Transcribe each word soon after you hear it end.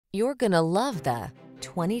You're gonna love the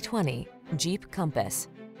 2020 Jeep Compass.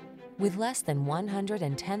 With less than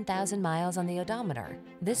 110,000 miles on the odometer,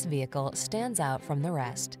 this vehicle stands out from the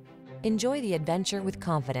rest. Enjoy the adventure with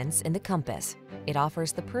confidence in the Compass. It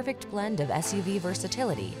offers the perfect blend of SUV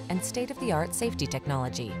versatility and state-of-the-art safety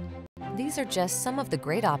technology. These are just some of the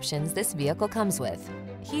great options this vehicle comes with: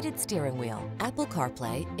 heated steering wheel, Apple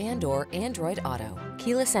CarPlay and/or Android Auto,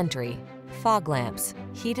 keyless entry, fog lamps,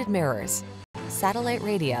 heated mirrors, satellite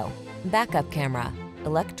radio, backup camera,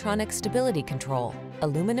 electronic stability control,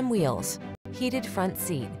 aluminum wheels, heated front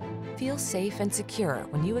seat. Feel safe and secure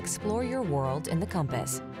when you explore your world in the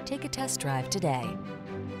Compass. Take a test drive today.